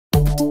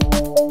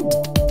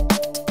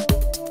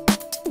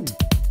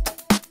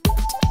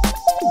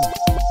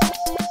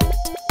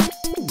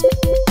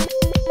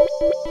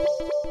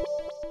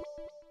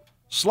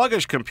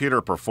Sluggish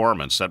computer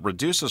performance that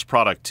reduces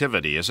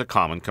productivity is a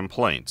common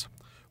complaint.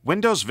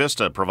 Windows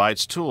Vista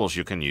provides tools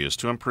you can use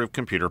to improve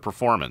computer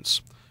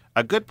performance.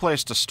 A good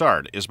place to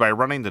start is by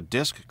running the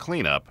disk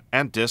cleanup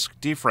and disk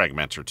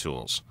defragmenter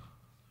tools.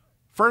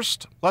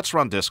 First, let's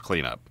run disk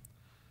cleanup.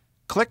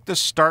 Click the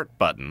Start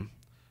button,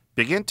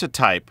 begin to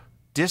type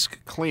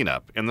Disk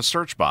Cleanup in the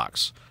search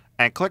box,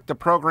 and click the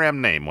program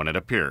name when it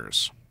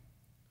appears.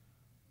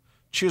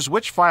 Choose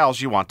which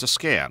files you want to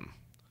scan.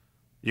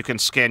 You can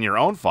scan your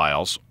own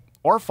files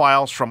or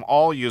files from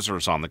all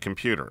users on the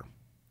computer.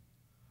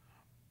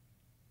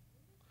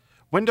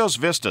 Windows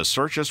Vista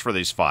searches for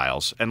these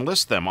files and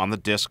lists them on the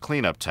Disk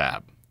Cleanup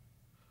tab.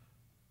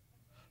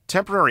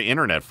 Temporary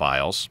internet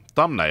files,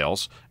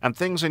 thumbnails, and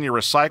things in your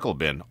recycle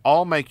bin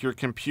all make your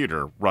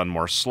computer run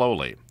more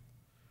slowly.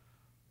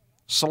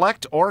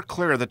 Select or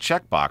clear the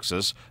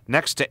checkboxes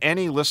next to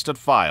any listed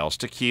files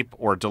to keep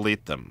or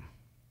delete them.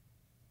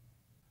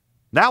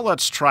 Now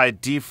let's try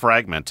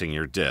defragmenting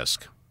your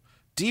disk.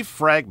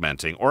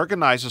 Defragmenting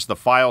organizes the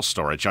file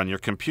storage on your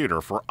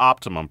computer for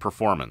optimum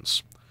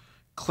performance.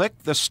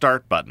 Click the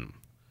Start button.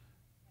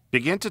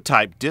 Begin to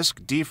type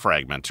Disk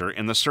Defragmenter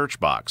in the search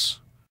box,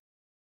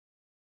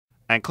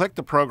 and click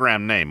the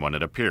program name when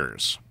it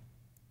appears.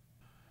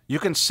 You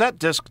can set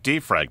Disk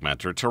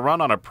Defragmenter to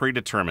run on a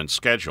predetermined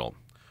schedule,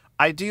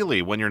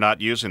 ideally when you're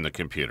not using the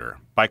computer,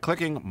 by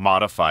clicking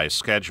Modify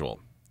Schedule.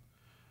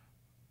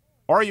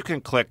 Or you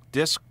can click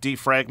Disk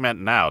Defragment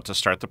Now to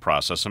start the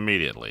process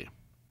immediately.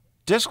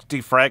 Disk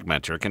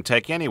Defragmenter can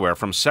take anywhere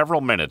from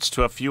several minutes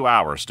to a few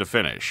hours to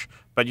finish,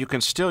 but you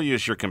can still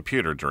use your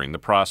computer during the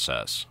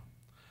process.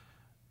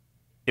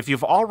 If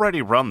you've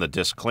already run the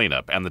disk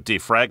cleanup and the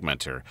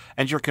defragmenter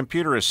and your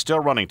computer is still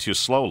running too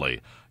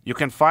slowly, you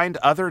can find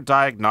other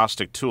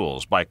diagnostic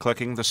tools by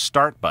clicking the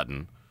Start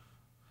button,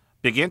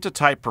 begin to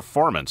type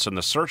Performance in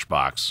the search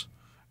box,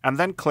 and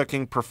then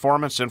clicking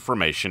Performance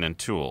Information in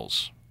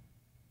Tools.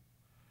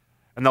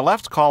 In the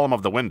left column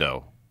of the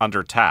window,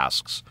 under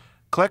Tasks,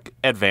 click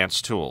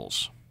Advanced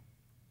Tools.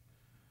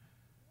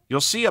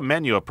 You'll see a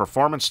menu of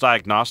performance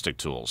diagnostic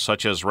tools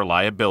such as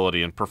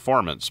Reliability and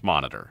Performance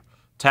Monitor,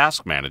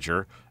 Task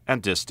Manager,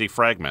 and Disk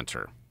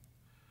Defragmenter.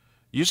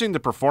 Using the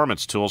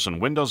performance tools in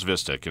Windows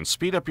Vista can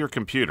speed up your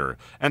computer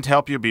and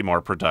help you be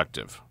more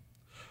productive.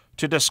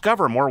 To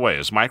discover more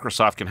ways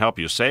Microsoft can help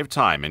you save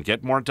time and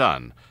get more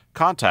done,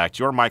 contact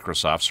your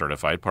Microsoft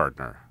certified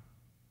partner.